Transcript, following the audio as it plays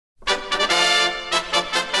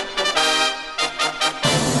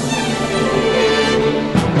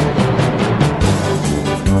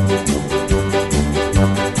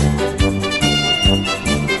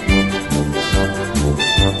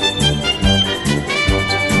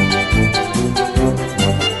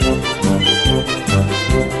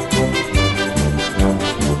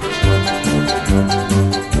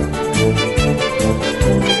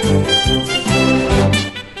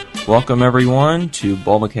Welcome everyone to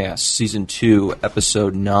Bulbacast Season 2,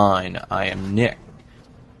 Episode 9. I am Nick.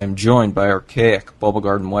 I'm joined by Archaic, Bulba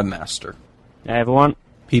Garden webmaster. Hey everyone.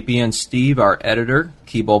 PPN Steve, our editor,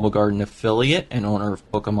 key Bulba Garden affiliate, and owner of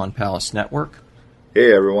Pokemon Palace Network.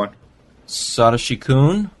 Hey everyone. Satoshi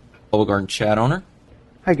Kun, Bulba Garden chat owner.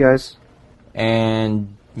 Hi guys.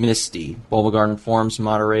 And Misty, Bulba Garden forums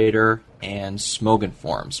moderator and Smogan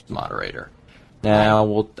forums moderator.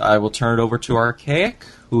 Now I will turn it over to Archaic,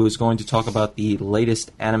 who is going to talk about the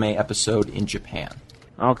latest anime episode in Japan.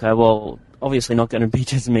 Okay, well, obviously not going to be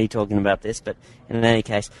just me talking about this, but in any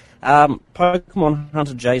case, Pokemon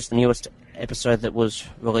Hunter J is the newest episode that was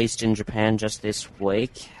released in Japan just this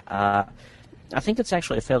week. I think it's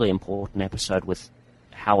actually a fairly important episode with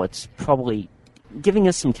how it's probably giving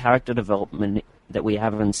us some character development that we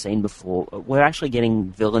haven't seen before. We're actually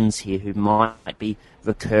getting villains here who might be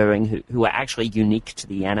recurring, who are actually unique to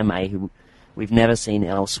the anime, who we've never seen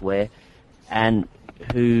elsewhere, and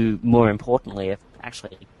who, more importantly, are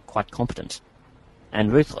actually quite competent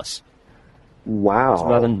and ruthless. Wow. It's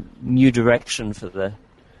rather new direction for the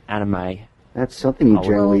anime. That's something you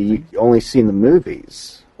generally only see in the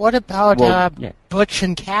movies. What about Butch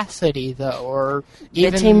and Cassidy, though, or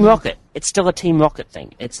even... Team Rocket. It's still a Team Rocket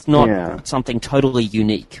thing. It's not something totally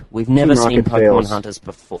unique. We've never seen Pokemon Hunters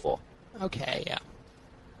before. Okay, yeah.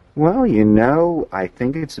 Well, I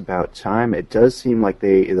think it's about time. It does seem like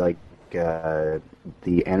the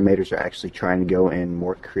animators are actually trying to go in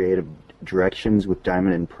more creative directions with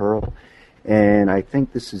Diamond and Pearl. And I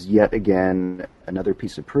think this is yet again another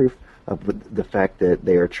piece of proof of the fact that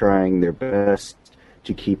they are trying their best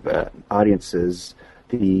to keep the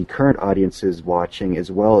current audiences watching, as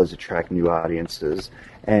well as attract new audiences.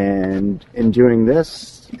 And in doing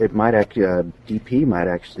this, it might DP might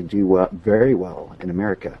actually do very well in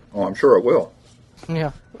America. Oh, I'm sure it will.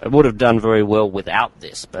 Yeah. It would have done very well without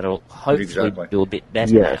this, but it'll hopefully do a bit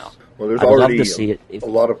better now. Well, there's already a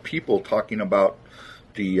lot of people talking about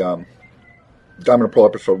the Diamond and Pearl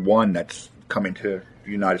Episode 1 that's coming to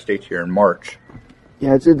the United States here in March.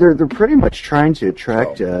 Yeah, they're pretty much trying to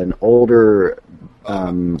attract an older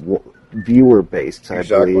viewer base, I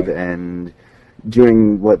believe, and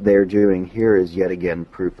doing what they're doing here is yet again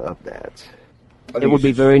proof of that. It would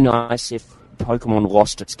be very nice if Pokemon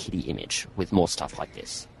lost its kitty image with more stuff like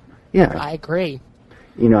this. Yeah. I agree.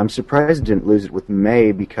 I'm surprised it didn't lose it with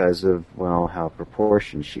May because of, how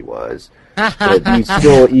proportioned she was. But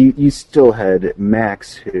you still had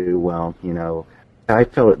Max who, I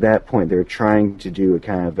felt at that point they were trying to do a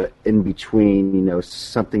kind of in-between,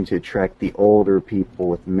 something to attract the older people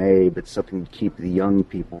with May, but something to keep the young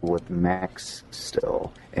people with Max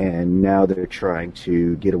still. And now they're trying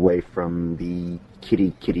to get away from the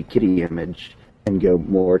kitty image and go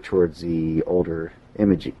more towards the older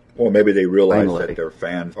image. Well, maybe they realize that their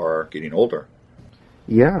fans are getting older.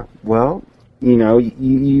 Yeah, well...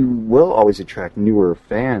 you will always attract newer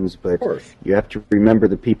fans, but you have to remember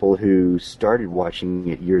the people who started watching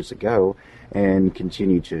it years ago and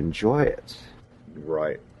continue to enjoy it.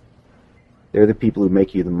 Right. They're the people who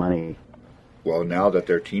make you the money. Well, now that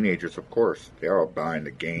they're teenagers, of course, they are buying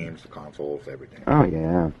the games, the consoles, everything. Oh,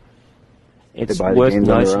 yeah. It's they buy the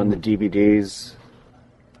games on the DVDs.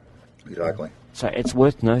 Exactly. So it's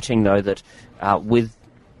worth noting, though, that with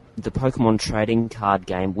the Pokemon trading card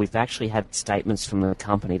game, we've actually had statements from the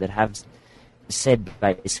company that have said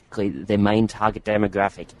basically their main target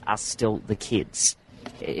demographic are still the kids.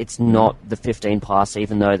 It's not the 15 plus,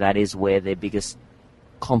 even though that is where their biggest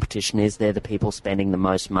competition is. They're the people spending the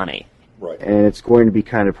most money. Right. And it's going to be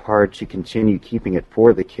kind of hard to continue keeping it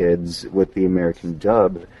for the kids with the American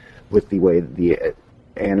dub, with the way the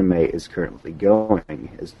anime is currently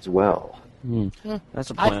going as well. That's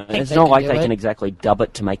a point. It's not like they can exactly dub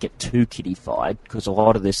it to make it too kiddified, because a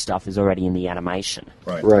lot of this stuff is already in the animation.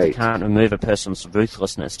 Right. You can't remove a person's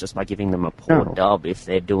ruthlessness just by giving them a poor dub if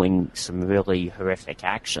they're doing some really horrific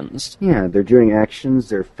actions. Yeah, they're doing actions.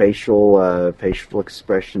 Their facial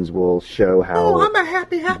expressions will show how... Oh, I'm a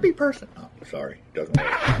happy person. Oh, sorry. Doesn't work.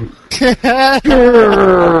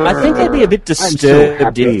 I think they'd be a bit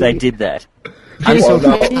disturbed if they did that. I'm so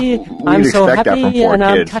happy, and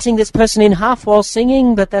I'm cutting this person in half while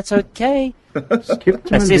singing, but that's okay.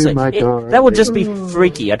 Seriously, that would just be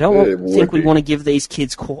freaky. I don't think we want to give these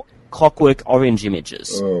kids Clockwork Orange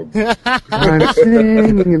images. Oh. I'm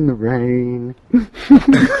singing in the rain.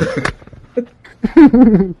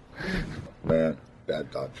 Man,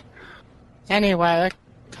 bad thoughts. Anyway,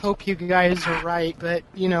 hope you guys are right, but,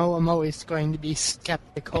 I'm always going to be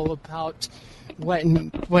skeptical about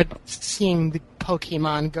seeing the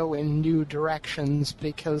Pokemon go in new directions,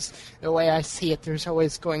 because the way I see it, there's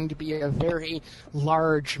always going to be a very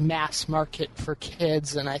large mass market for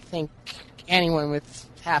kids, and I think anyone with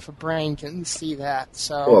half a brain can see that.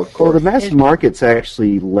 So, well, the mass market's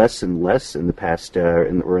actually less and less in the past,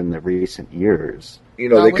 in the recent years.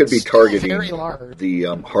 They could be targeting the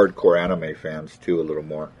hardcore anime fans too a little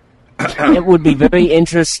more. It would be very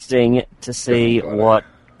interesting to see what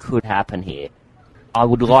could happen here. I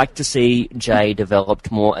would like to see Jay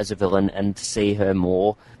developed more as a villain and to see her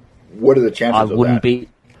more. What are the chances of that? I wouldn't be...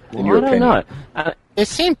 in your opinion? I don't know. It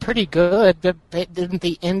seemed pretty good, but didn't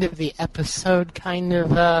the end of the episode kind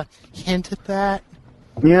of hint at that?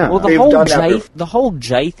 Yeah. Well, the whole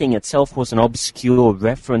Jay thing itself was an obscure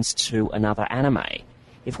reference to another anime.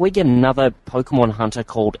 If we get another Pokemon Hunter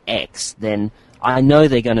called X, then I know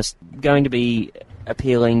they're going to be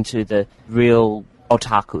appealing to the real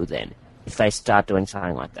otaku then, if they start doing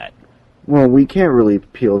something like that. Well, we can't really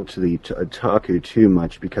appeal to the otaku too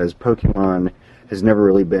much because Pokemon has never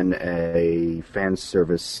really been a fan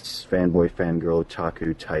service, fanboy, fangirl,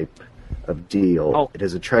 otaku type of deal. Oh. It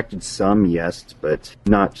has attracted some, yes, but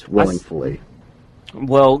not willingly.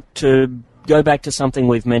 Well, to go back to something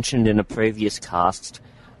we've mentioned in a previous cast,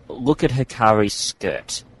 look at Hikari's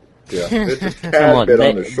skirt. Yeah, it's a Come tad on, bit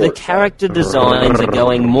on the short the character designs are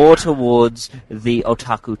going more towards the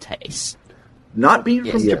otaku taste. Not being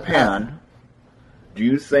from Yes. Japan, do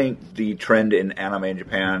you think the trend in anime in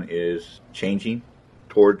Japan is changing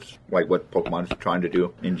towards like what Pokemon's trying to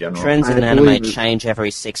do in general? Trends in I anime believe it- change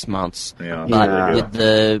every 6 months. Yeah, But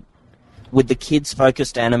Yeah. with the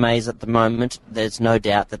kids-focused animes at the moment, there's no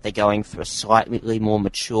doubt that they're going for a slightly more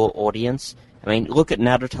mature audience. I mean, look at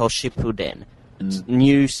Naruto Shippuden.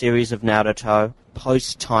 New series of Naruto,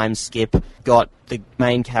 post-time skip, got the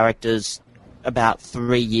main characters about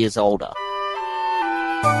 3 years older.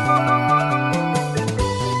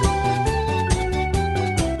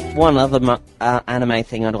 One other anime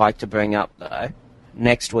thing I'd like to bring up, though.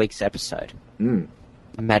 Next week's episode.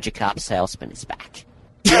 Magikarp Salesman is back.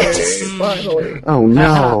 Finally. Oh,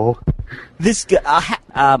 no. This guy,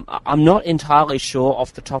 I'm not entirely sure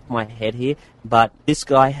off the top of my head here, but this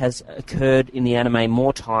guy has occurred in the anime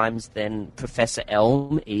more times than Professor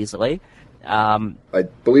Elm, easily. I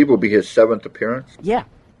believe it will be his 7th appearance. Yeah.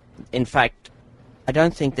 In fact, I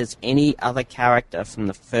don't think there's any other character from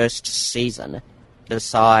the first season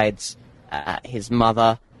besides his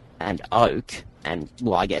mother and Oak, and,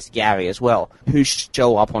 well, I guess Gary as well, who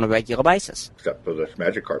show up on a regular basis. Except for this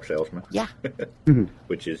Magikarp salesman. Yeah.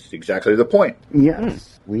 Which is exactly the point.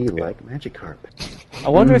 Yes, we like Magikarp. I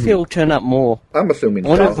wonder if he'll turn up more. I'm assuming I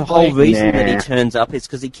wonder if the whole reason that he Nah. turns up is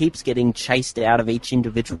because he keeps getting chased out of each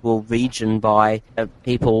individual region by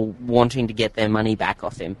people wanting to get their money back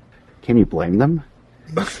off him. Can you blame them?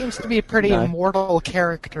 He seems to be a pretty No. immortal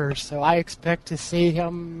character, so I expect to see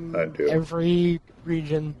him I do. every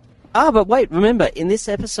region. Ah, but wait, remember, in this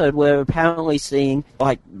episode we're apparently seeing,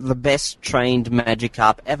 like, the best trained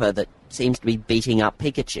Magikarp ever that seems to be beating up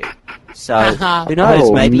Pikachu. So, who knows,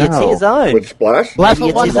 Oh, maybe it's no. his own. With Splash? Level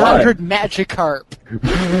it's his 100 Magikarp.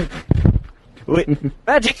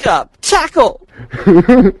 Magikarp, tackle!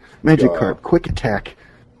 Magikarp, quick attack.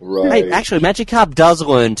 Right. Hey, actually, Magikarp does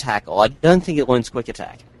learn tackle. I don't think it learns quick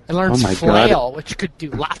attack. It learns Oh my Flail, which could do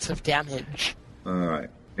lots of damage. Alright.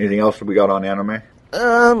 Anything else that we got on anime?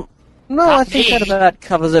 No, I think that about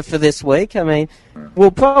covers it for this week. I mean,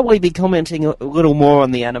 we'll probably be commenting a little more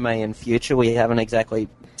on the anime in future. We haven't exactly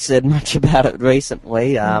said much about it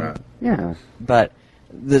recently, Right. Yeah. but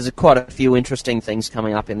there's quite a few interesting things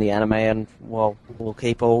coming up in the anime, and well, we'll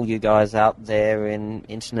keep all you guys out there in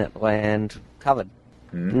internet land covered.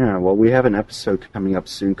 Yeah, well, we have an episode coming up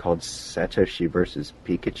soon called Satoshi versus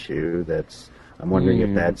Pikachu. I'm wondering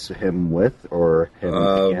if that's him with or him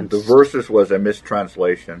against. The versus was a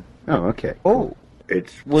mistranslation. Oh, okay. Oh,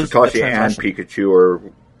 It's Was Satoshi the and translation- Pikachu, or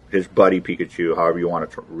his buddy Pikachu, however you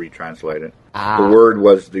want to retranslate it. Ah. The word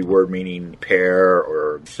was the word meaning pair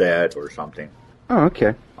or set or something. Oh,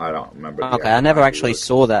 okay. I don't remember. the okay. I never actual actually word.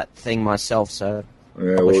 saw that thing myself, so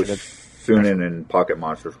Yeah, I wish well, it had- Sunan and Pocket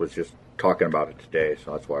Monsters was just talking about it today,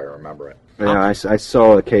 so that's why I remember it. Yeah, I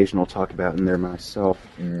saw occasional talk about it in there myself.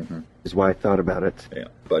 Is why I thought about it. Yeah,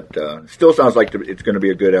 but still sounds like it's going to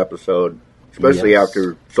be a good episode, especially Yes.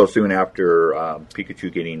 after so soon after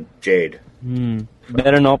Pikachu getting Jade.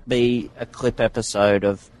 better not be a clip episode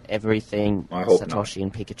of everything I hope Satoshi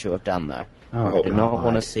and Pikachu have done, though. Oh, I do not God.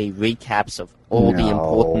 want to see recaps of all the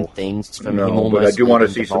important things from him No, almost but I do want to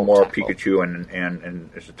leading see some Volt more Tackle. Pikachu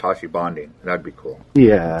and Satoshi bonding. That'd be cool.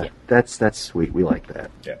 Yeah, that's sweet. We like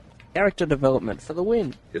that. Yeah. Character development for the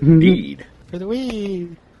win. Indeed. For the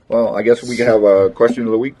Wii. Well, I guess we can have a question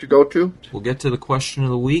of the week to go to. We'll get to the question of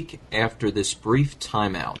the week after this brief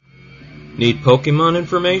timeout. Need Pokemon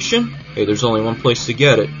information? Hey, there's only one place to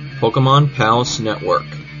get it. Pokemon Palace Network.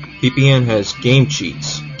 PPN has game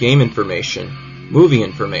cheats, game information, movie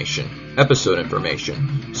information, episode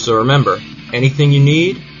information. So remember, anything you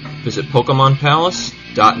need, visit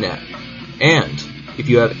PokemonPalace.net. And if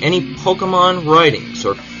you have any Pokemon writings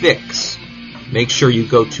or fics, make sure you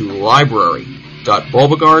go to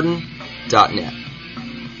library.bulbagarden.net.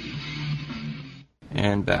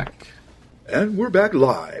 And back. And we're back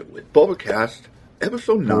live with Bulbacast,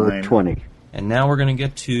 episode 9. 20. And now we're going to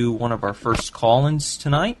get to one of our first call-ins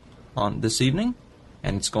tonight, on this evening,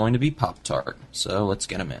 and it's going to be Pop-Tart. So let's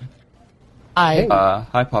get him in. Hi.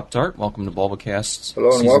 Hi, Pop-Tart. Welcome to Bulbacast,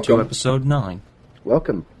 Hello and Season 2, welcome. Episode 9.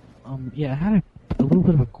 Welcome. Yeah, I had a little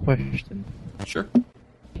bit of a question. Sure. It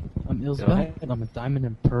was Go about ahead. a Diamond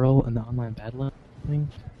and Pearl and the online battling thing.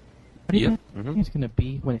 What do you Yeah. think it's going to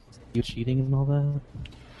be when it's you cheating and all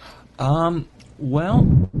that?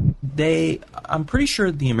 Well, I'm pretty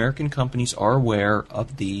sure the American companies are aware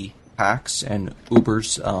of the hacks and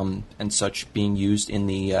Ubers and such being used in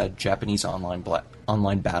the Japanese online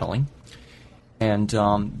battling, and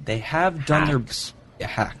they have done Hacks. their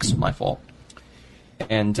hacks. My fault.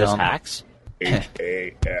 And Just hacks?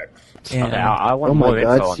 H-A-X. and, Okay, I want Oh more my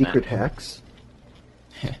info God, on secret that. hacks?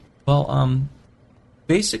 well,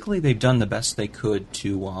 basically they've done the best they could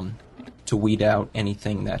to weed out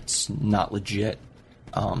anything that's not legit,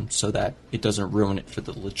 so that it doesn't ruin it for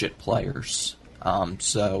the legit players. And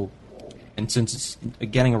since it's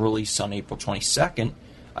getting a release on April 22nd,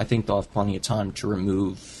 I think they'll have plenty of time to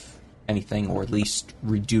remove anything, or at least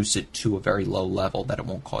reduce it to a very low level that it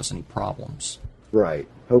won't cause any problems. Right.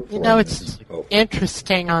 Hopefully. You know, it's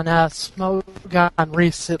interesting on Smogon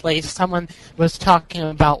recently. Someone was talking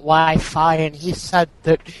about Wi-Fi, and he said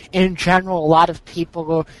that in general, a lot of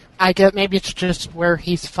people, I guess maybe it's just where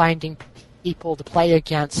he's finding people to play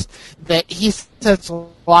against, that he says a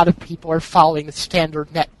lot of people are following the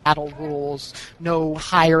standard net battle rules, no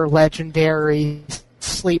higher legendary,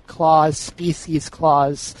 sleep clause, species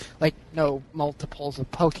clause, like no multiples of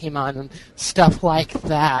Pokemon and stuff like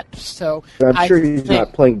that. So But I'm sure he's think-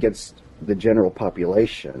 not playing against the general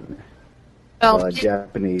population. Well,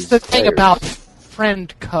 Japanese. the thing players. about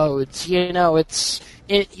friend codes, you know,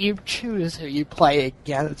 you choose who you play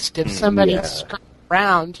against. If somebody's Yeah. screwing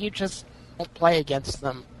around, you just don't play against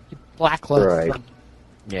them. You blacklist Right. them.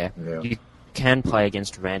 Yeah. Yeah. You can play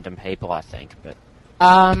against random people, I think, but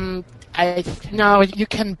No, you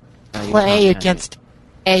can No, you play can't, can against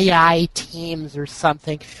AI teams or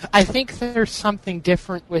something. I think there's something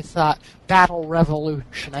different with Battle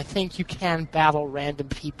Revolution. I think you can battle random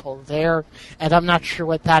people there, and I'm not sure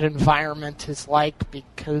what that environment is like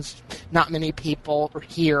because not many people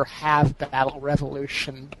here have Battle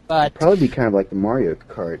Revolution. But Probably be kind of like the Mario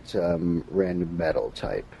Kart random battle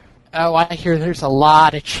type. oh, I hear there's a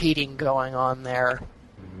lot of cheating going on there.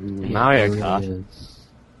 Mario It Kart. really is.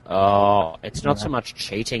 Oh, it's not so much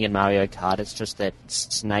cheating in Mario Kart, it's just that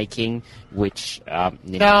snaking, which Nintendo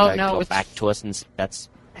no, got it's- back to us, and that's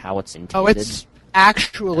how it's intended. Oh, it's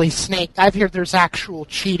actually snake. I've heard there's actual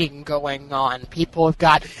cheating going on. People have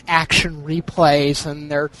got action replays,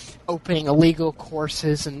 and they're opening illegal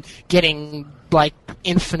courses and getting like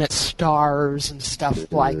infinite stars and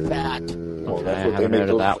stuff like that. Well, Okay, that's I what they haven't make heard of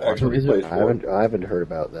those that one. actual Is it- replays for. I haven't heard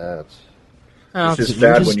about that. Oh, It's just you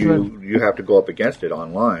sad just when you have to go up against it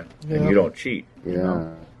online and Yeah. you don't cheat. Yeah.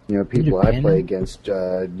 You know, people I Japan? play against,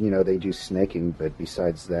 they do snaking, but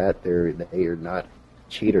besides that, they are not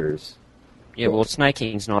cheaters. Yeah, well,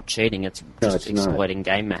 snaking's not cheating, it's No, just it's not. exploiting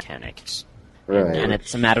game mechanics. Right. And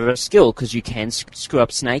it's a matter of skill, because you can screw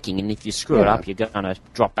up snaking, and if you screw it Yeah. up, you're going to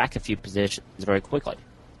drop back a few positions very quickly.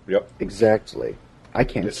 Yep. Exactly. I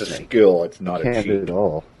can't It's a snake. skill. It's not a Can't cheat. at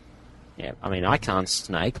all. Yeah, I mean, I can't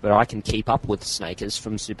snake, but I can keep up with snakers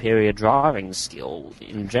from superior driving skill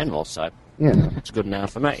in general, so Yeah. it's good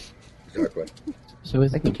enough for me. Exactly. So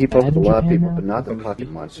is I it can keep up with bad a in lot of Japan people, now? but not the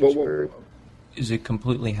pocket monsters. Well, well, for Is it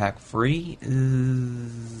completely hack-free?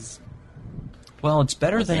 Well, it's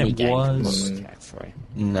better than Any it game can was. be hack-free.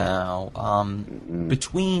 No.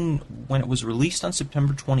 Between when it was released on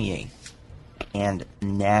September 28th and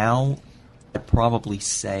now, I'd probably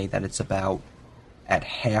say that it's about at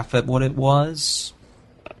half of what it was.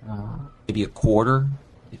 Maybe a quarter,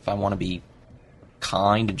 if I want to be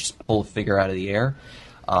kind and just pull a figure out of the air.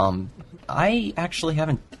 I actually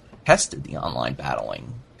haven't tested the online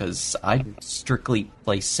battling because I strictly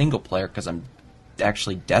play single player because I'm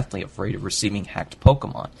actually deathly afraid of receiving hacked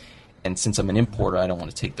Pokemon. And since I'm an importer, I don't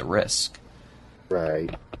want to take the risk. Right.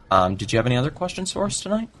 Did you have any other questions for us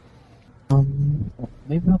tonight?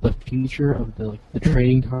 Maybe about the future of the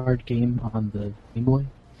trading card game on the Game Boy.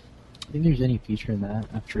 I think there's any future in that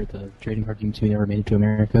after the trading card game 2 never made it to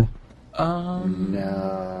America.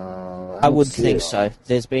 No. I would don't see think it. so.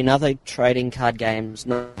 There's been other trading card games,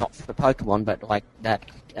 not for Pokemon, but like that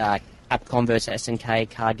Capcom vs SNK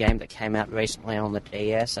card game that came out recently on the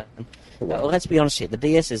DS. And, let's be honest here, the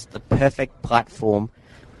DS is the perfect platform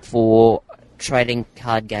for trading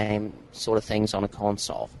card game sort of things on a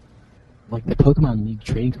console. Like the Pokemon League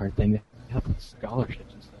trading card thing, they have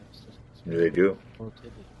scholarships and stuff. It's just They do.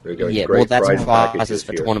 relatively. They're getting Yeah, great well, that's prize prizes packages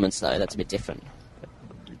for here. tournaments, though. That's a bit different.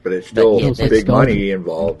 But it's still yeah, big there's- money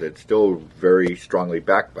involved. It's still very strongly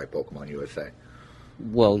backed by Pokemon USA.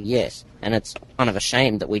 Well, yes, and it's kind of a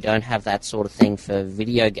shame that we don't have that sort of thing for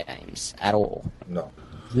video games at all. No.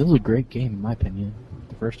 This was a great game, in my opinion.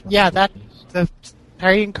 The first one. Yeah, the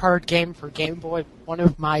trading card game for Game Boy, one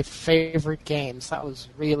of my favorite games. That was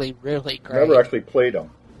really, really great. Never actually played them.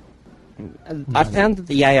 I found that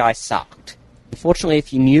the AI sucked. Unfortunately,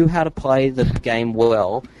 if you knew how to play the game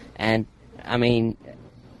well, and, I mean,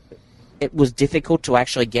 it was difficult to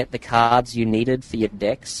actually get the cards you needed for your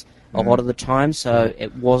decks a lot of the time, so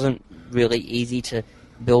it wasn't really easy to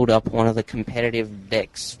build up one of the competitive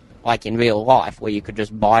decks, like in real life, where you could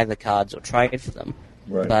just buy the cards or trade for them.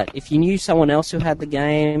 Right. But if you knew someone else who had the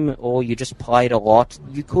game, or you just played a lot,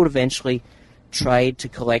 you could eventually trade to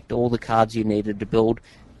collect all the cards you needed to build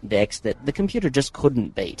decks that the computer just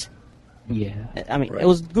couldn't beat. Yeah. I mean, Right. it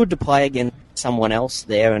was good to play against someone else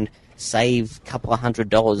there and save a couple of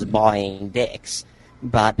 $100 buying decks,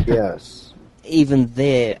 but Yes. even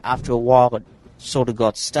there, after a while, it sort of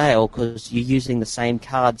got stale because you're using the same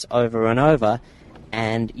cards over and over,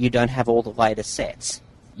 and you don't have all the later sets.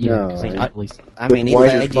 Yeah, No, 'cause I mean, at least I mean, if Why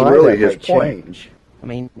they did did, really that his might point. change? I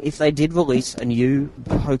mean, if they did release a new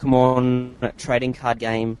Pokemon trading card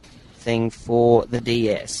game thing for the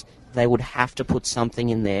DS, they would have to put something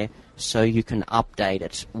in there so you can update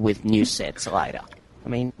it with new sets later. I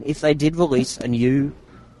mean, if they did release a new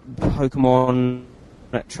Pokemon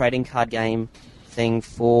trading card game thing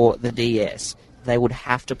for the DS, they would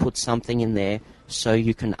have to put something in there so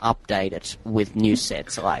you can update it with new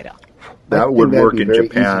sets later. I That think would that'd work be in very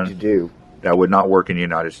Japan. Easy to do. That would not work in the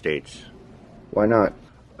United States. Why not?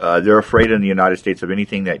 They're afraid in the United States of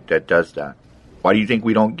anything that does that. Why do you think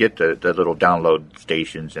we don't get the little download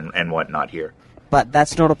stations and whatnot here? But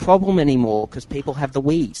that's not a problem anymore because people have the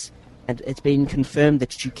Wiis. And it's been confirmed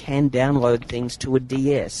that you can download things to a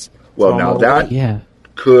DS. Well, from now a that- Wii. yeah,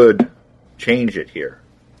 Could change it here.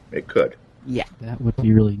 It could. Yeah. that would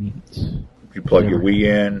be really neat. If you plug your Wii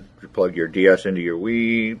in, you plug your DS into your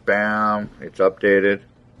Wii, bam, it's updated.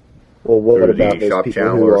 Well, what Through the about those shop people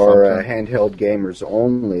channel who or are something. handheld gamers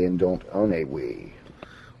only and don't own a Wii?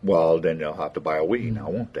 Well, then they'll have to buy a Wii now,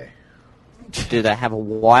 won't they? Do they have a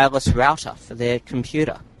wireless router for their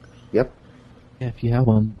computer? Yep. Yeah, if you have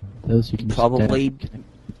one, those you can just, Probably- connect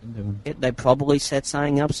into them. They probably set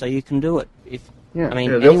something up so you can do it. If Yeah. I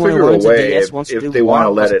mean, Yeah, they'll anyone who figure a owns a way DS wants to do if they want to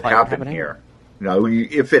wireless let it play, happen have it here. You know,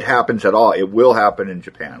 if it happens at all, it will happen in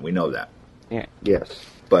Japan. We know that. Yeah. Yes.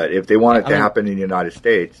 But if they want it I to mean- happen in the United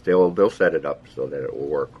States, they'll set it up so that it will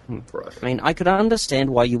work for us. I mean, I could understand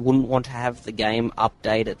why you wouldn't want to have the game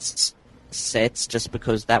update its sets just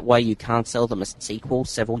because that way you can't sell them as sequel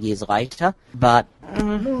several years later. But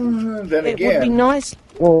Then it would be again, nice.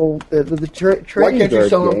 Well, the why trading can't you card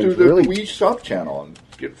sell them games through the really Wii shop channel and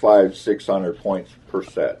get 500-600 points per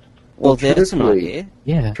set? Well, there's an truthfully- idea.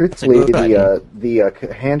 Yeah, Truthfully, It's a good the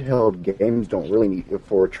handheld games don't really need,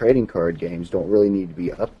 for trading card games, don't really need to be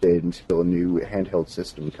updated until a new handheld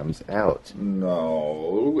system comes out.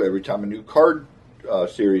 No, every time a new card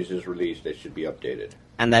series is released, it should be updated.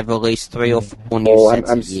 And they've released 3 or 4 new Well,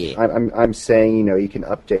 sets a year. I'm saying, you know, you can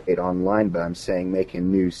update it online, but I'm saying make a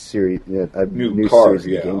new series, a New new card, series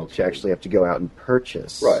of yeah, games that you okay. actually have to go out and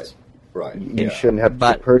purchase. Right. You yeah. shouldn't have to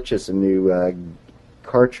But- purchase a new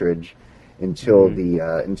cartridge until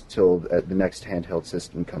the next handheld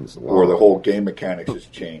system comes along. Or the whole game mechanics has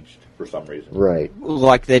changed for some reason. Right.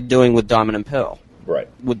 Like they're doing with Diamond and Pearl, Right.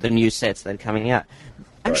 with the new sets that are coming out.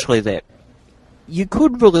 Actually, you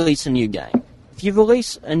could release a new game. If you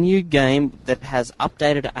release a new game that has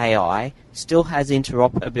updated AI, still has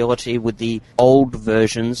interoperability with the old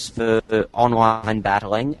versions for online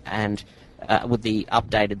battling, and with the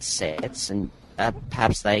updated sets, and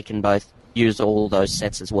perhaps they can both use all those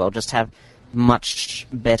sets as well. Just have much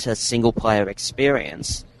better single-player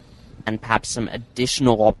experience, and perhaps some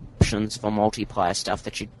additional options for multiplayer stuff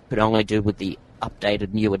that you could only do with the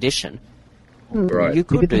updated new edition, Right. you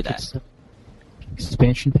could Maybe do they that. set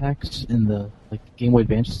expansion packs in the Game Boy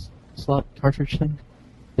Advance slot cartridge thing.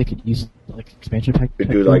 They could use expansion pack. Could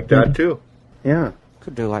do like that too. Yeah.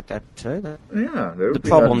 Could do like that too. Yeah. The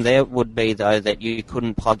problem there would be, though, that you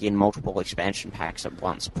couldn't plug in multiple expansion packs at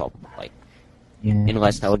once, probably. Yeah.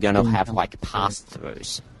 Unless they were going to have,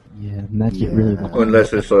 pass-throughs. Yeah, and that'd get really long.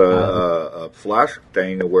 Unless it's a flash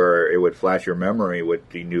thing where it would flash your memory with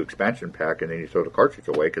the new expansion pack, and then you throw the cartridge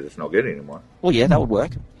away because it's no good anymore. Well, yeah, that would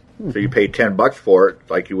work. So you pay $10 for it,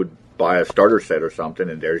 like you would buy a starter set or something,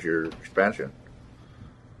 and there's your expansion.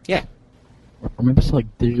 Yeah. Or maybe it's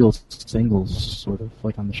digital singles, sort of,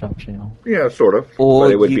 on the shop channel. Yeah, sort of. Or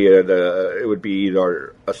but it would be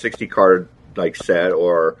either a 60 card set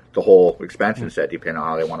or the whole expansion set, depending on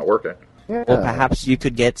how they want to work it. Yeah. Or perhaps you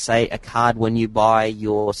could get, say, a card when you buy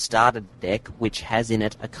your starter deck, which has in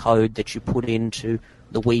it a code that you put into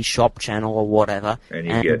the Wii Shop channel or whatever,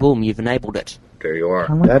 And boom, you've enabled it. There you are.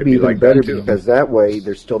 That'd That'd be even like better that, too. because that way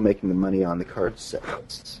they're still making the money on the card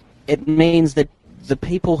sets. It means that the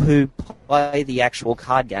people who play the actual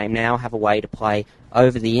card game now have a way to play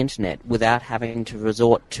over the internet without having to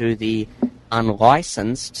resort to the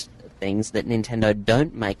unlicensed things that Nintendo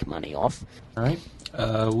don't make money off. All right.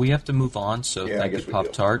 We have to move on, so Yeah, I thank you, guess we Pop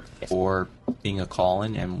do. Tart, for being a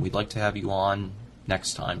call-in, and we'd like to have you on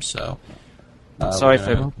next time. So, Sorry we're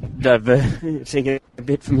for gonna- diverting a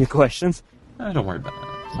bit from your questions. Don't worry about it.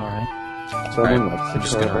 It's alright. Someone All right, likes we're the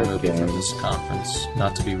just going to card remove you from game. this conference.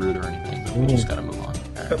 Not to be rude or anything, but we just got to move on.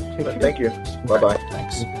 All right. But thank you. Bye-bye.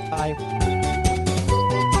 Thanks. I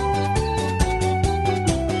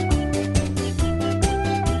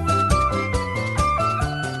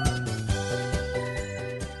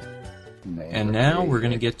And now we're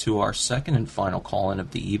going to get to our second and final call-in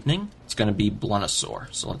of the evening. It's going to be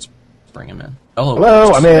Blunosaur, so let's bring him in. Hello.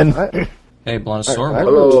 Hello, I'm in. Hey, Blunosaur. Hi,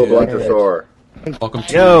 Hello, welcome to, Blantosaur. welcome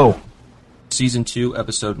to Yo. Season 2,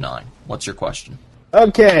 Episode 9. What's your question?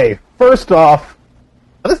 Okay, first off,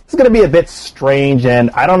 this is going to be a bit strange,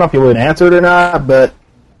 and I don't know if you would answer it or not, but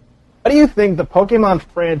what do you think the Pokemon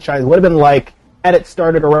franchise would have been like had it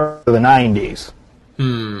started around the 90s?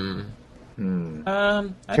 I think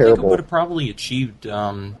it Terrible. would have probably achieved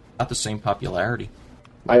about the same popularity.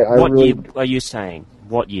 I What really, year are you saying?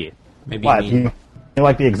 What year? Maybe What, you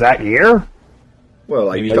like the exact year? Well,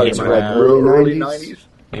 like Maybe you talking it's about around early 90s? 90s?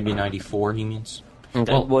 maybe 94, he means.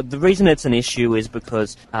 Okay. Well- Well, the reason it's an issue is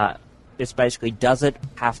because it's basically, does it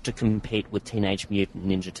have to compete with Teenage Mutant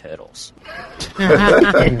Ninja Turtles?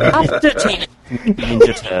 After Teenage Mutant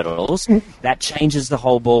Ninja Turtles, that changes the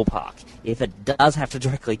whole ballpark. If it does have to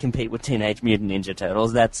directly compete with Teenage Mutant Ninja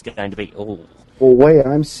Turtles, that's going to be, well, the way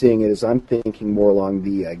I'm seeing it is I'm thinking more along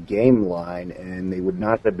the game line, and they would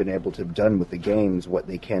not have been able to have done with the games what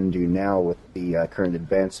they can do now with the current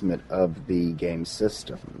advancement of the game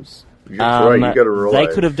systems. That's right, you got to they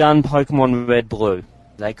realize. could have done Pokemon Red Blue.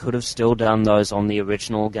 They could have still done those on the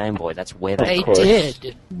original Game Boy. That's where they they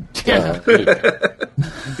did.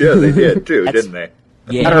 Yeah, they did too, That's- didn't they?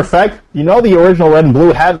 Yeah. Matter of fact, you know the original Red and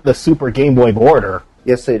Blue had the Super Game Boy border.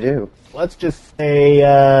 Yes, they do. Let's just say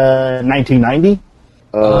 1990.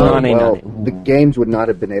 Well, 1990. the games would not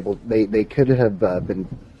have been able. They could have been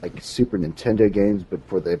like Super Nintendo games, but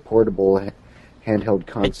for the portable handheld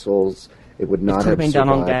consoles, it would not could have have been done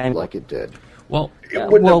on survived Game- like it did. Well, It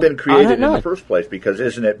wouldn't well, have been I created don't in know. the first place because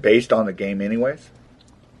isn't it based on the game anyways?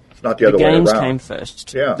 It's not the The other way games around. came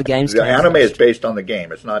first. Yeah, The games the came anime first. is based on the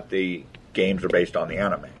game. It's not the games are based on the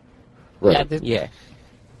anime. Right. Yeah, the, Yeah.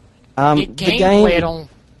 the The Game game... Boy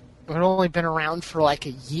had only been around for like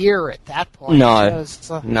a year at that point. No. It was,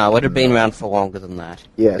 No, it would have been around for longer than that.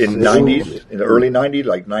 Yes. In this '90s, is- in the early '90s,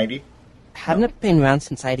 like '90. Hadn't it been around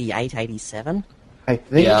since 88, 87? I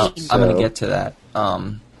think yeah, so. I'm going to get to that.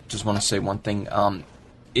 Just want to say one thing.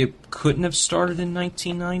 It couldn't have started in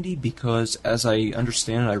 1990 because, as I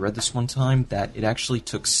understand it, I read this one time, that it actually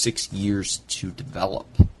took 6 years to develop.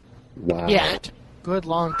 Wow. yeah, it took a good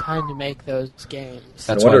long time to make those games.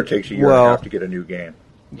 That's no wonder why- it takes a year and a half to get a new game.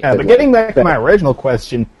 Yeah, but getting back to my original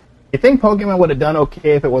question, you think Pokemon would have done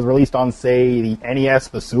okay if it was released on, say, the NES,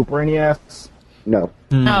 the Super NES? No.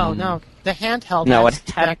 No, the handheld No, it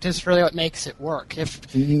aspect is really what makes it work. If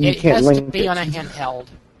You it can't has to link be it. on a handheld.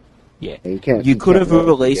 Yeah. You can't. You could can't have link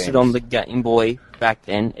the released it games. on the Game Boy back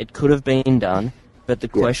then. It could have been done. But the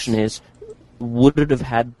question is, would it have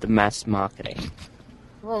had the mass marketing?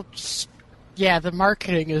 Well, Yeah, the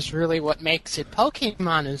marketing is really what makes it.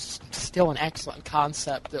 Pokemon is still an excellent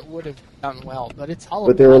concept that would have done well, but it's all.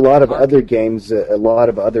 But there were a about lot of marketing. other games, a lot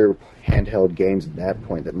of other handheld games at that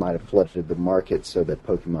point that might have flooded the market, so that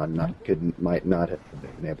Pokemon might not have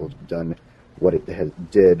been able to done what it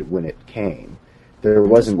did when it came. There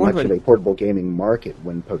wasn't much of a portable gaming market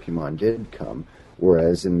when Pokemon did come,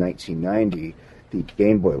 whereas in 1990, the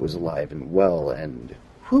Game Boy was alive and well, and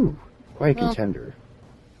quite a contender.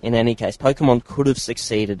 In any case, Pokemon could have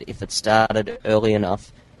succeeded if it started early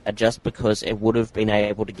enough, just because it would have been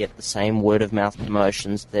able to get the same word-of-mouth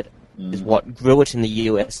promotions that is what grew it in the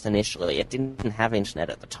US initially. It didn't have internet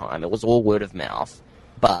at the time. It was all word-of-mouth.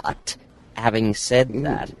 But, having said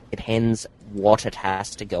that, it depends what it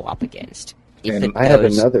has to go up against. If And it I have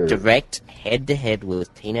goes another- direct head-to-head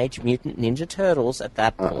with Teenage Mutant Ninja Turtles at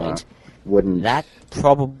that point, Wouldn't that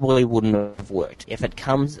probably wouldn't have worked. If it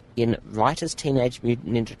comes in right as Teenage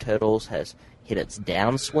Mutant Ninja Turtles has hit its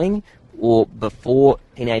downswing, or before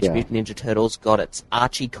Teenage Mutant Ninja Turtles got its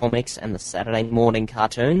Archie comics and the Saturday morning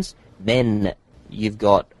cartoons, then you've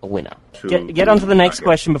got a winner. Get on to the next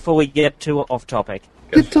question before we get too off topic.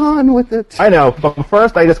 get on with it. I know, but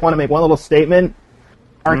first I just want to make one little statement.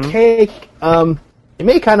 Archaic, you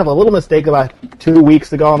made kind of a little mistake about 2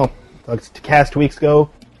 weeks ago, cast 2 weeks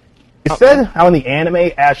ago. You said how in the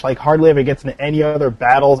anime, Ash hardly ever gets into any other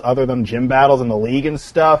battles other than gym battles in the league and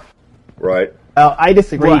stuff. Right. I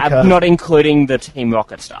disagree. Well, not including the Team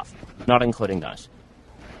Rocket stuff. Not including those.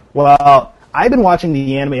 Well, I've been watching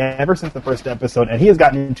the anime ever since the first episode, and he has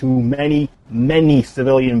gotten into many, many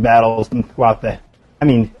civilian battles throughout the... I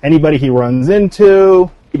mean, anybody he runs into,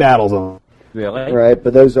 he battles them. Really? Right,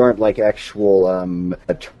 but those aren't like actual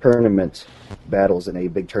tournament battles in a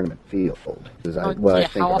big tournament field. I think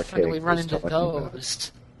how often do we Archaic run was into talking about.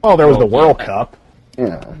 those? Oh, there was the World Cup.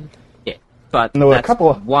 Yeah. Yeah, but And there were a that's couple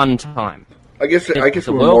of- one time. I guess The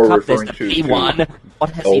we're World more Cup, there's referring the to P1. What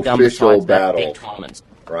has he done official besides that? Big battles. tournaments.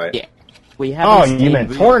 Right. Yeah. We Oh, haven't you seen meant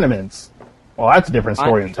really- tournaments. Well, that's a different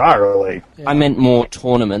story entirely. I meant more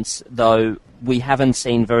tournaments, though we haven't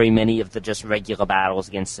seen very many of the just regular battles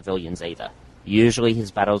against civilians either. Usually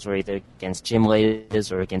his battles are either against gym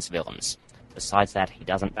leaders or against villains. Besides that, he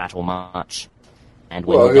doesn't battle much. And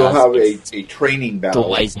when Well, he he'll does, have it's a training battle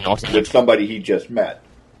always not with somebody he just met,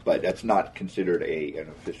 but that's not considered an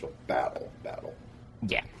official battle.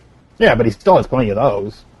 yeah. Yeah, but he still has plenty of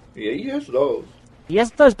those. Yeah, he has those. He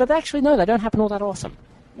has those, but actually, no, they don't happen all that often.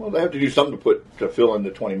 Well, they have to do something to fill in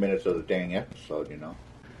the 20 minutes of the dang episode, you know.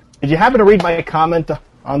 Did you happen to read my comment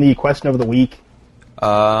on the question of the week?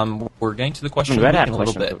 We're getting to the I question haven't read of the out week a in a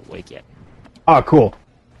little question bit. of the week yet. Oh, cool.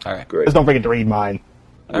 All right. Great. Just don't forget to read mine.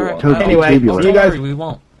 All right. Don't Anyway, tubular. see you guys. Sorry, we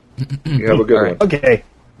won't. You have a good All right. one. Okay.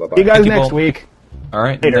 Bye-bye. See you guys Thank you next both. week. All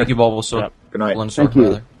right. Later. Thank you, Bulbasaur. Yep. Good night. Venusaur, Thank you.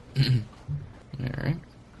 rather. All right.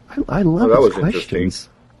 I love that his was interesting. questions.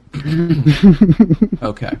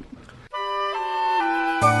 Okay.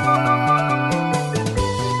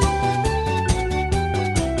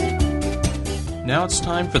 Now it's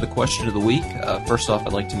time for the question of the week. First off,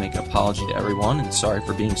 I'd like to make an apology to everyone, and sorry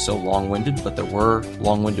for being so long-winded, but there were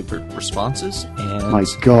long-winded responses, and... My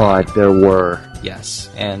God, there were. Yes,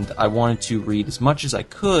 and I wanted to read as much as I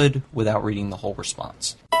could without reading the whole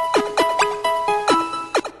response.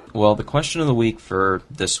 Well, the question of the week for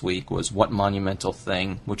this week was, what monumental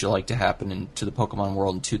thing would you like to happen to the Pokemon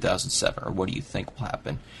world in 2007, or what do you think will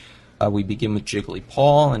happen? We begin with Jiggly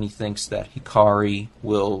Paul, and he thinks that Hikari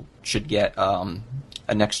should get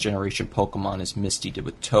a next-generation Pokemon as Misty did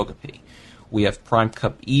with Togepi. We have Prime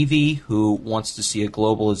Cup Eevee, who wants to see a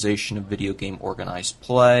globalization of video game organized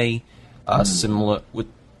play, similar with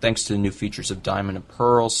thanks to the new features of Diamond and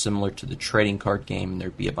Pearl, similar to the trading card game, and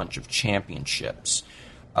there'd be a bunch of championships.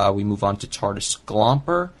 We move on to Tardis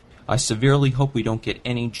Glomper. I severely hope we don't get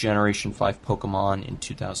any Generation 5 Pokemon in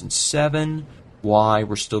 2007. Why?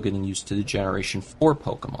 We're still getting used to the Generation 4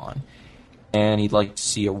 Pokemon. And he'd like to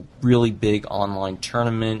see a really big online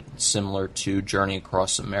tournament similar to Journey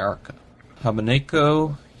Across America.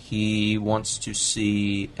 Habaneko, he wants to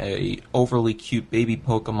see a overly cute baby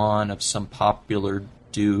Pokemon of some popular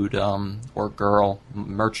dude or girl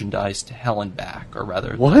merchandise to hell and back, or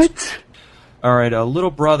rather... What? All right, Little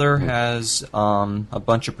Brother has a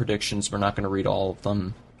bunch of predictions. We're not going to read all of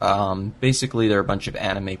them. Basically, there are a bunch of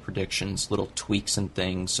anime predictions, little tweaks and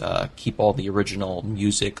things. Keep all the original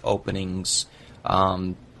music openings.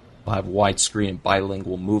 We'll have widescreen and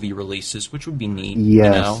bilingual movie releases, which would be neat.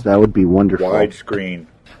 Yes, that would be wonderful. Widescreen.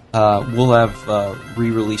 We'll have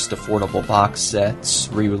re-released affordable box sets,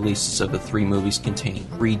 re-releases of the 3 movies containing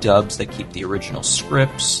redubs that keep the original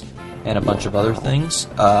scripts, and a bunch of other things.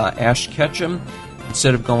 Ash Ketchum,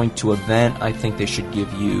 instead of going to event, I think they should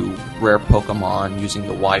give you rare Pokemon using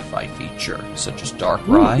the Wi-Fi feature, such as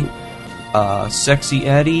Darkrai. Sexy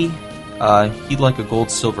Eddie, he'd like a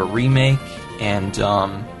Gold-Silver remake, and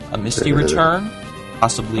a Misty return,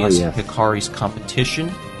 possibly as Hikari's competition.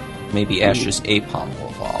 Maybe Ash's Apom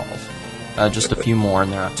will evolve. Just a few more,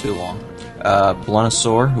 and they're not too long.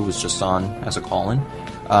 Blunosaur, who was just on as a call-in,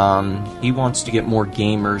 he wants to get more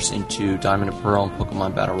gamers into Diamond and Pearl and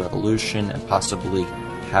Pokemon Battle Revolution, and possibly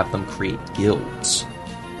have them create guilds,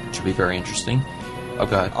 which would be very interesting. Oh,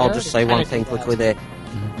 go ahead. I'll just say one thing quickly there.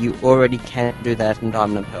 You already can do that in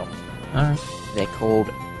Diamond and Pearl. Alright. They're called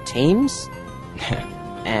teams.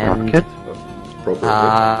 And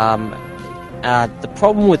the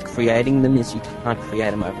problem with creating them is you can't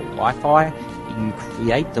create them over Wi-Fi. You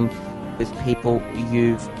create them with people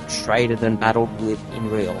you've traded and battled with in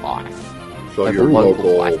real life. So over your local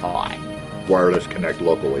Wi-Fi. wireless connect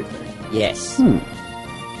locally thing. Yes.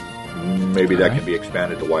 Maybe that can be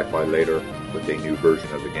expanded to Wi-Fi later with a new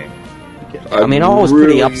version of the game. I mean, I was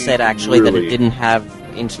pretty upset actually that it didn't have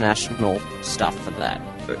international stuff for that.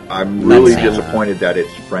 I'm really disappointed that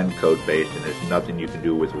it's friend code based and there's nothing you can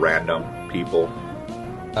do with random people.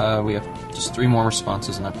 We have just 3 more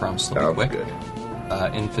responses, and I promise they'll be quick. Good.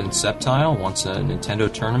 Infant Septile wants a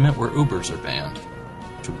Nintendo tournament where Ubers are banned,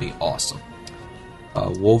 which would be awesome.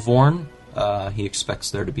 Wolvorn, he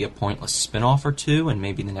expects there to be a pointless spin-off or 2, and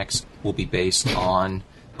maybe the next will be based on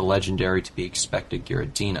the legendary to be expected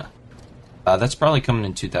Giratina. That's probably coming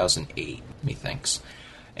in 2008, methinks.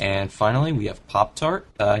 And finally, we have Pop-Tart.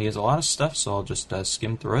 He has a lot of stuff, so I'll just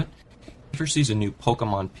skim through it. He foresees a new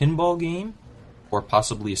Pokemon pinball game, or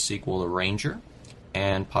possibly a sequel to Ranger,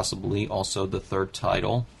 and possibly also the 3rd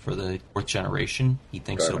title for the 4th generation. He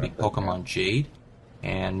thinks it'll be Pokemon Jade,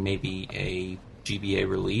 and maybe a GBA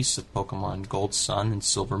release of Pokemon Gold Sun and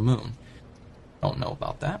Silver Moon. Don't know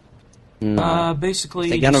about that. No. Basically,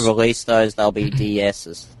 if they're going to release those, they'll be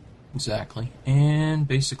DSs. Exactly. And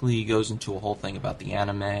basically he goes into a whole thing about the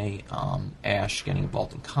anime, Ash getting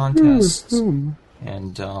involved in contests, and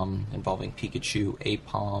involving Pikachu,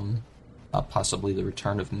 Apom, possibly the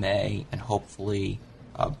return of May, and hopefully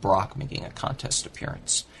Brock making a contest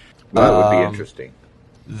appearance. That would be interesting.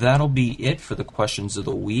 That'll be it for the questions of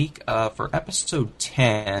the week. For episode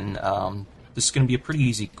 10, this is going to be a pretty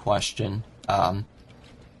easy question.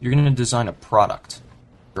 You're going to design a product,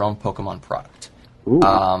 your own Pokemon product.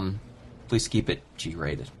 Please keep it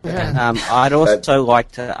G-rated. I'd also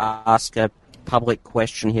like to ask a public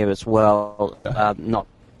question here as well, not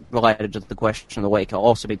related to the question of the week. I'll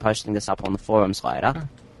also be posting this up on the forums later.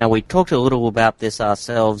 Now, we talked a little about this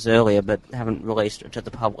ourselves earlier, but haven't released it to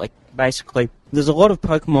the public. Basically, there's a lot of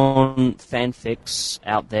Pokemon fanfics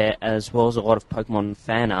out there, as well as a lot of Pokemon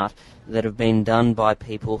fan art that have been done by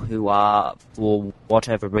people who are, for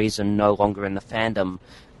whatever reason, no longer in the fandom.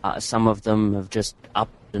 Some of them have just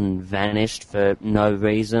upped and vanished for no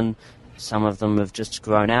reason. Some of them have just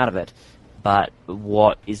grown out of it. But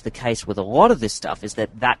what is the case with a lot of this stuff is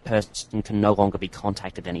that that person can no longer be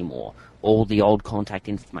contacted anymore. All the old contact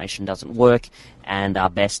information doesn't work, and our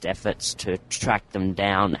best efforts to track them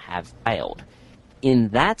down have failed. In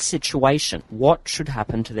that situation, what should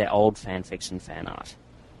happen to their old fanfics and fan art?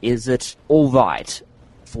 Is it all right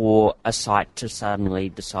for a site to suddenly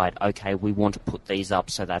decide, okay, we want to put these up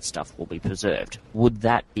so that stuff will be preserved? Would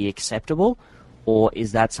that be acceptable? Or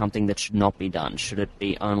is that something that should not be done? Should it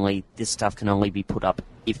be only, this stuff can only be put up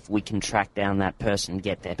if we can track down that person and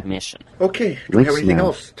get their permission? Okay, do we have anything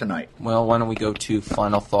else tonight? Well, why don't we go to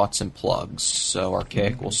final thoughts and plugs? So,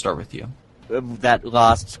 Archaic, we'll start with you. That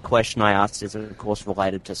last question I asked is, of course,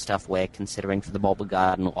 related to stuff we're considering for the Bulba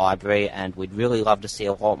Garden Library, and we'd really love to see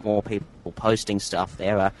a lot more people posting stuff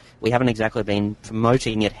there. We haven't exactly been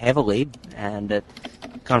promoting it heavily, and it's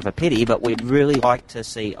kind of a pity, but we'd really like to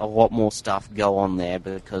see a lot more stuff go on there,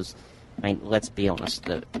 because, I mean, let's be honest,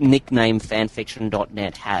 the nickname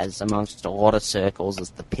fanfiction.net has, amongst a lot of circles, as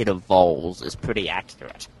the pit of voles, is pretty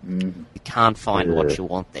accurate. You can't find what you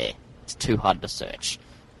want there. It's too hard to search.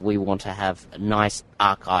 We want to have a nice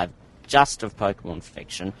archive just of Pokemon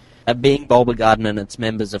fiction. Being Bulba Garden and its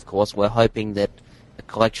members, of course, we're hoping that a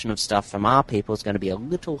collection of stuff from our people is going to be a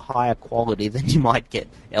little higher quality than you might get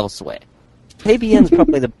elsewhere. PPN's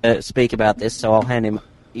probably the speak about this, so I'll hand him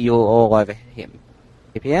you all over him.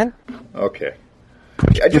 PPN? Okay.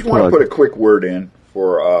 I just want to put a quick word in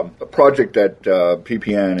for a project that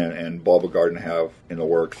PPN and Bulba Garden have in the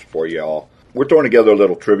works for y'all. We're throwing together a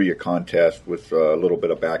little trivia contest with a little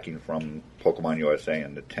bit of backing from Pokemon USA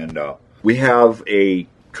and Nintendo. We have a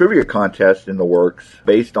trivia contest in the works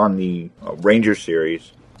based on the Ranger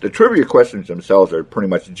series. The trivia questions themselves are pretty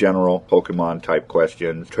much general Pokemon-type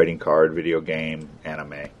questions, trading card, video game,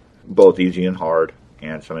 anime. Both easy and hard,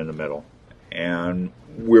 and some in the middle. And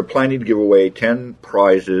we're planning to give away 10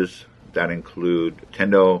 prizes that include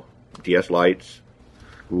Nintendo DS Lites,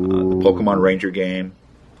 the Pokemon Ranger game,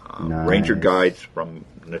 Nice. Ranger guides from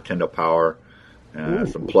Nintendo Power,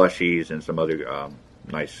 some plushies, and some other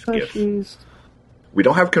nice gifts. We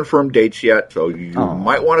don't have confirmed dates yet, so you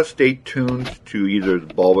might want to stay tuned to either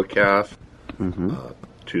the Bulbacast,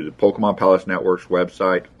 to the Pokemon Palace Network's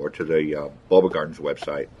website, or to the Bulba Gardens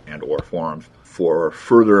website and or forums for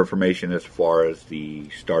further information as far as the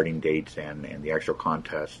starting dates and the actual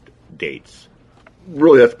contest dates.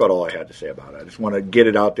 Really, that's about all I had to say about it. I just want to get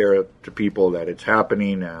it out there to people that it's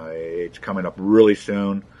happening. It's coming up really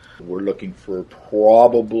soon. We're looking for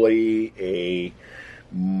probably a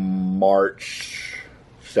March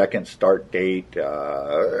 2nd start date,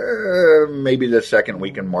 maybe the second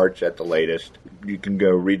week in March at the latest. You can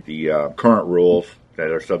go read the current rules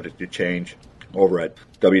that are subject to change over at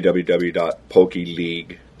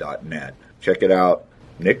www.pokeleague.net. Check it out.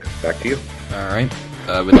 Nick, back to you. All right.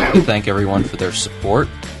 We'd like to thank everyone for their support,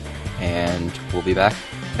 and we'll be back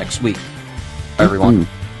next week. Bye, everyone.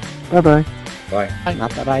 Bye-bye. Bye.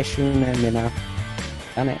 Not that I should have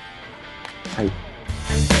done it. Bye.